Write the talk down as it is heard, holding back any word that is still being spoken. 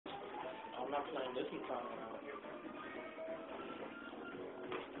not playing this time around.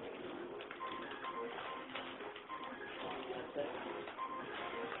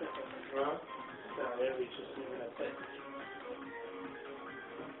 Huh? Sound Avery just leaving that text.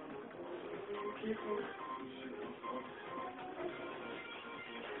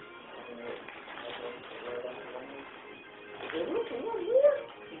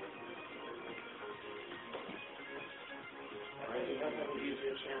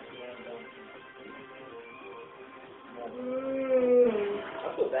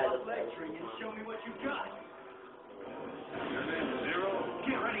 I feel bad. Show me what you got. Zero.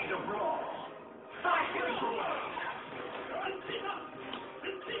 Get ready to brawl.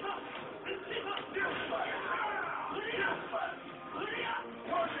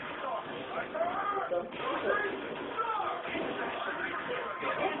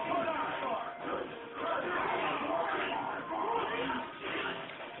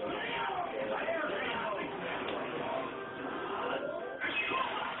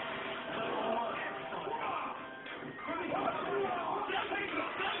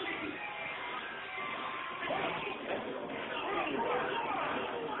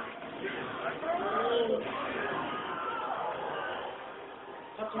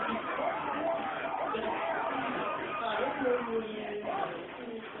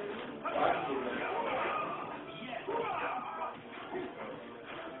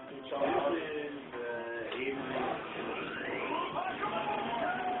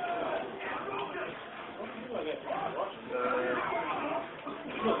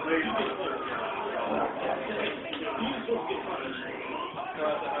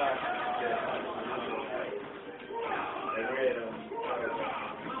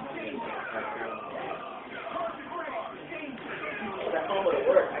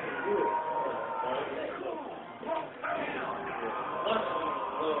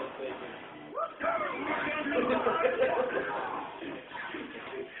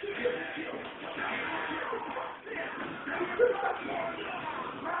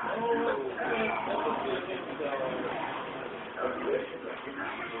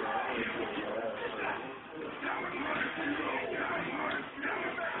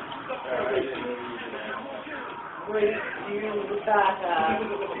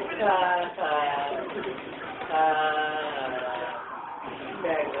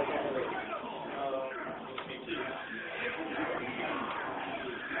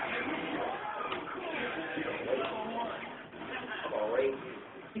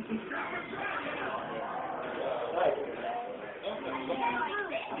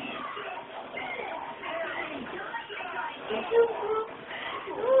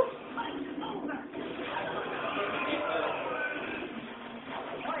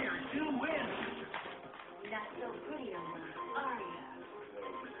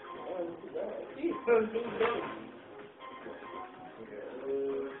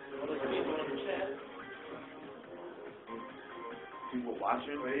 People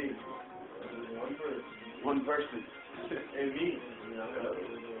watching? Wait. One person. And me.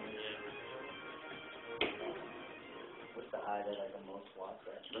 What's the eye that I can most watch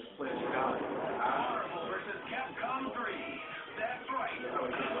that? Let's play a Scott. Marvel vs. Capcom 3. That's right.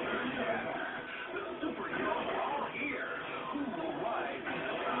 The superheroes are all here. Who will rise to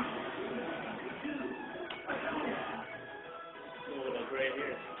the top? Look at right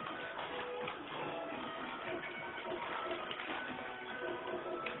here.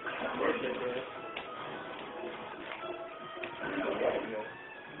 Birthday, man.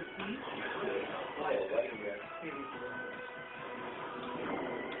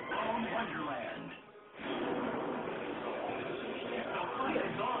 Wonderland.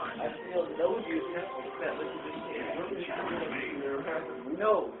 I feel no use that what you just said.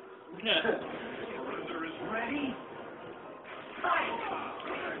 No. Bruiser is ready. Fight!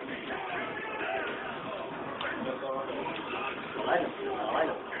 I know.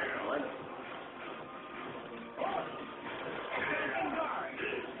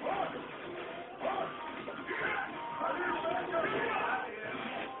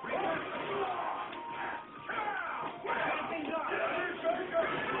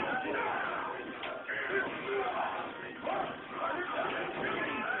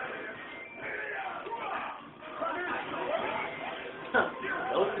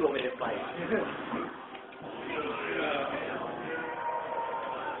 Those two want me to fight.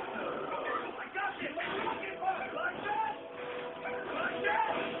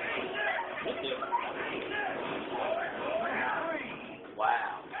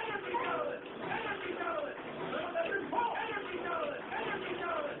 Wow.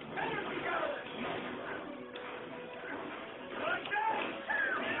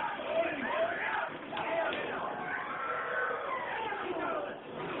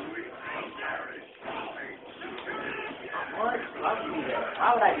 Why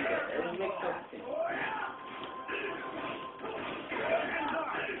would I do that? It doesn't make sense to me.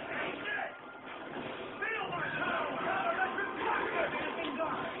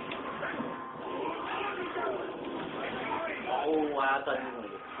 Oh, wow, I thought you were going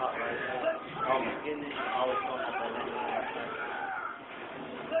to get caught right there. Oh my goodness, I was going out that random ass fight.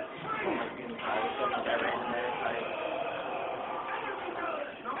 Oh my goodness, I was going out that random ass fight.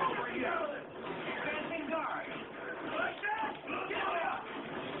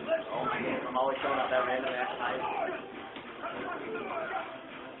 Oh my goodness, I'm always showing out that random ass fight.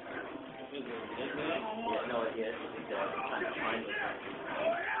 Yeah, no, yes, I'm trying to find this one.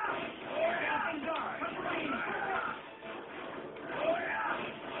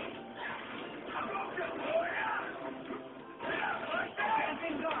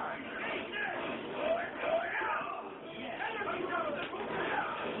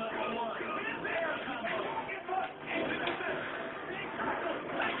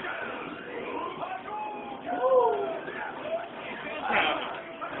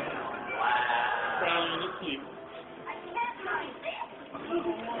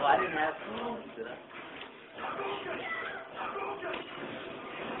 Well, I didn't have food, did I?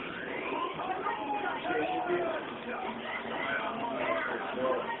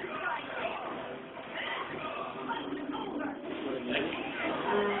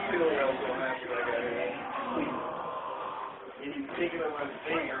 And he's taking up my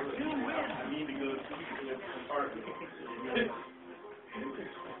finger. I need to go to the apartment.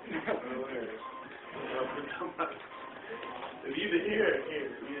 If you're here,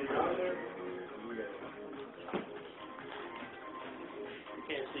 you down there? You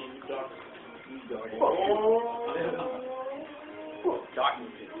can't see, you dark. Oh!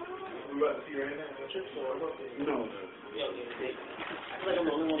 Darkness. We about to see right now. No. Yeah, I feel like I'm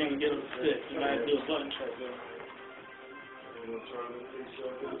the only one that can get him sick. You might have to do a button check there.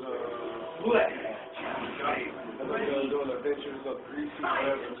 What? Doing adventures of greasy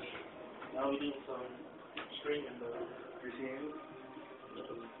whatever. Now we doing some streaming though. Greasy hands?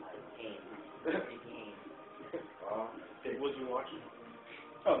 Hey, what you watching?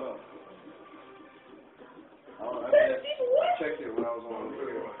 Oh, no. I checked it when I was on the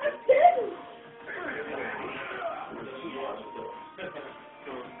video. I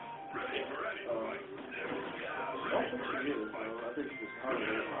think it's just hard.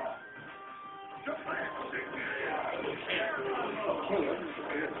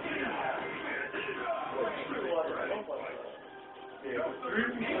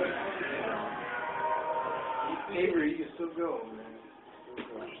 Avery, you can still go, man.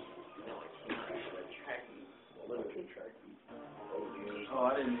 Oh, I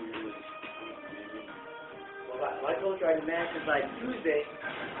didn't even really. Well, my coach already mentioned like Tuesday,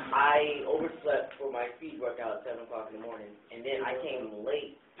 I overslept for my speed workout at 7 o'clock in the morning, and then I came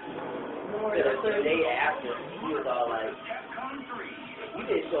late. The day after, he was all like, "You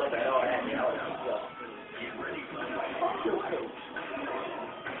didn't show up at all that day. I was picked up."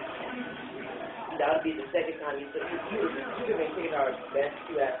 That would be the second time you took. You have been taking our best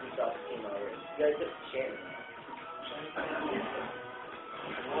 2 athletes off the team already. You guys took Shannon.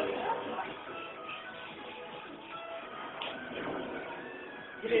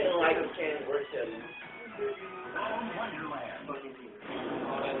 You didn't like Shannon's work study.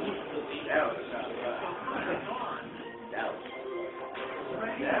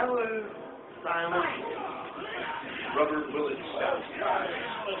 That was silent. Rubber bullet shot.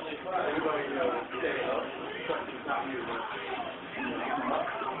 Everybody knows.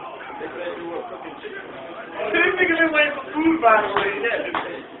 They said you were cooking chicken. This nigga been waiting for food, by the way.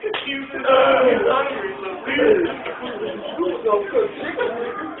 He was hungry, so who's gonna cook chicken?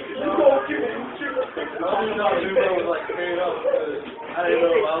 You gonna give me chicken? I didn't know the dude was like straight up. I didn't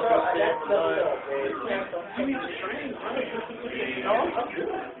know I was gonna stand for none. You need to train. Oh, I'm good.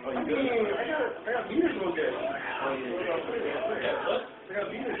 Oh, you good? I got beaters one day. Oh, yeah. I got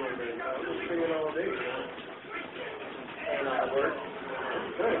beaters one day. I was training all day. And work.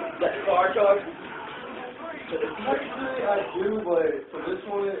 Good. Got the car charge? Actually, I do, but for this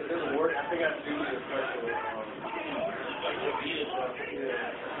one, it doesn't work. I think I have to do the special. Yeah.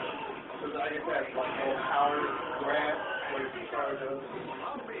 Because I guess that's like more power grab, like the car does.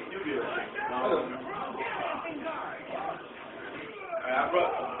 You'll be okay. I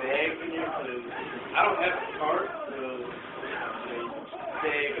brought a bag in here because I don't have a cart.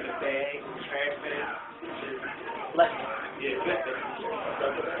 Bag in a bag, trash bag. Like, Yeah, black bag.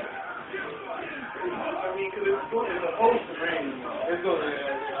 I mean, because it's supposed to rain. It's going to,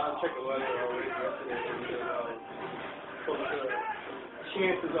 I'll check the weather already yesterday.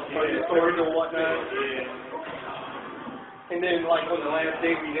 Chances of thunderstorms and whatnot. Yeah. And then, like, on the last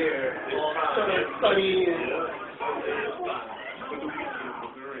day we there, it's sunny and...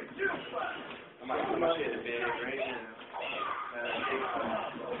 I might put my shit in the bed right now.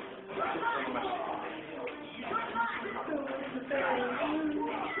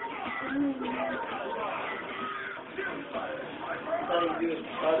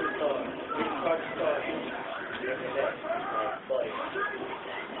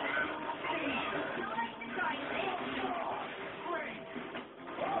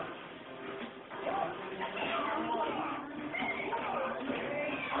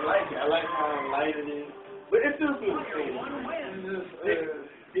 I like how light it is, but it still feels the same. It's just,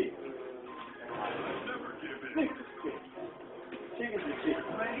 stick. Chicken's a chicken.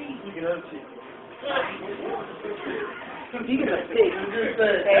 You can unchicken. Speaking of sticks,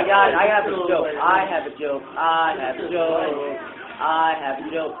 hey guys, I have a joke. I have a joke.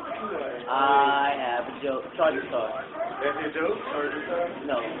 Charger star. That's your joke? Charger star?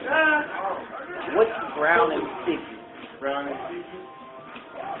 No. What's brown and sticky? Brown and sticky?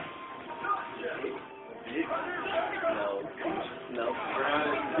 No. Brown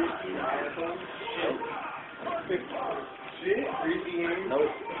and sticky, asshole? Nope. Shit, greasy hands?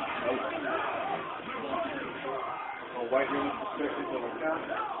 Nope. A white man's perspective on a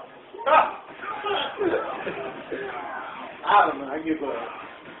cop? I don't know, I give up. A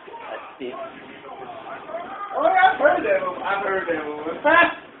stick. Oh, I've heard that one.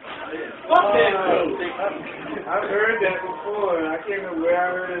 Fuck that joke. I've heard that before, and I can't remember where I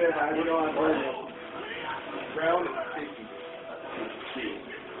heard it. I know I heard it. Brown and sticky.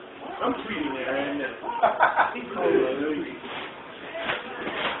 I'm tweeting it right now.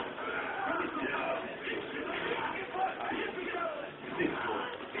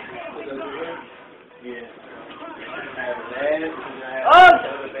 Yeah. Oh!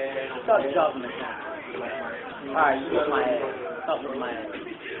 Stop dropping it. Alright, you whip my ass. Stop whipping my ass.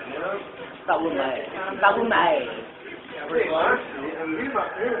 Wait, honestly, I'm leaving my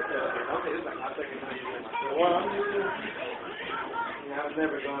parents there. Okay, it's like my second time using my phone. Well, I'm used to it. I've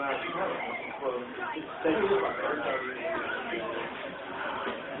never gone out of town. Well, this is my first time using it.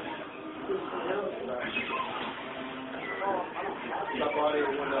 I bought it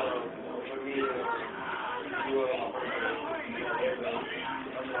when me and you were on my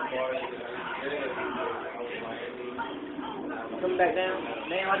Come back down.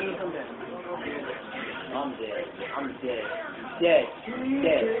 Man, why do you come down? I'm dead. Dead.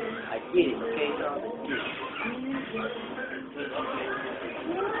 I get it, okay? Get it.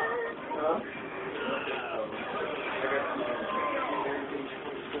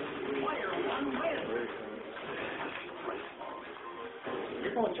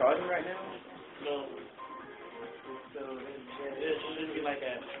 Your phone charging right now? No. It should be like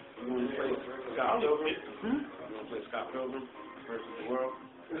that. You want to play Scott Pilgrim? You want to play Scott Pilgrim versus the world?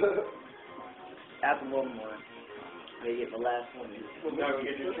 After one more. They get the last one. We're not going to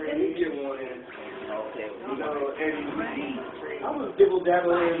get your training. You get one in. Okay. You know, and I was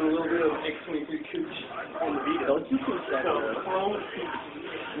dibble-dabbling in a little bit of X-23 cooch on the video. Don't you cooch that girl.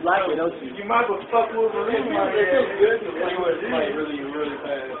 You like it, don't you? You might as well fuck Wolverine. It feels good to play with it like really, really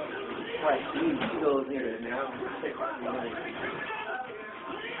fast. Right, she goes in.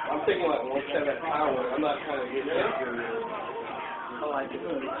 I'm taking like 1 step at a time. I'm not trying to get that good. I like it.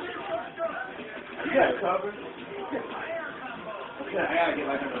 You got it covered? I gotta get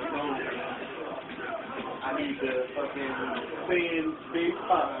like a phone. I need the fucking clean big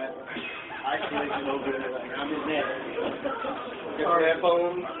spot. Isolation over there. Like, I'm in that. Get your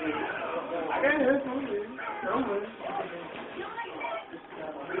headphones. I got headphones. Don't worry.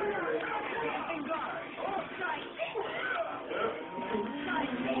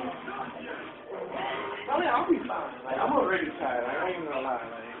 I mean, I'll be fine. Like, I'm already tired. Like, I ain't even gonna lie.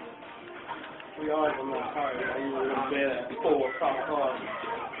 Like, we always a little tired. I usually go to bed at 4 o'clock.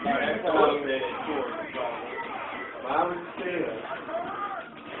 Like, that's how I'm bed at 4 o'clock. But I'm just saying.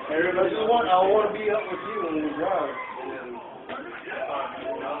 Everybody just I want to be up with you when we drive.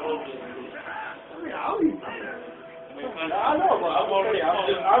 I'll be fine. I know, but I'm okay.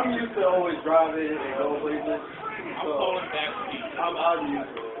 I'm used to always driving and going places. I'm calling back to you. I'm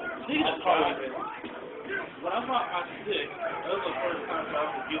used to it. I'm calling back. When I thought I was sick, that was the first time I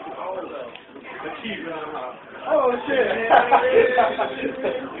could get to all of them. The key around the house. Oh, shit.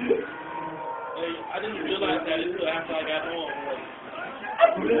 I didn't realize that until after I got home.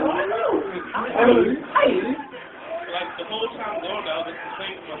 Like, the whole time going, I was just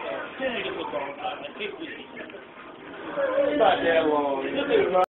thinking to myself, dang, this was a long time. I can't believe it. It's not that long.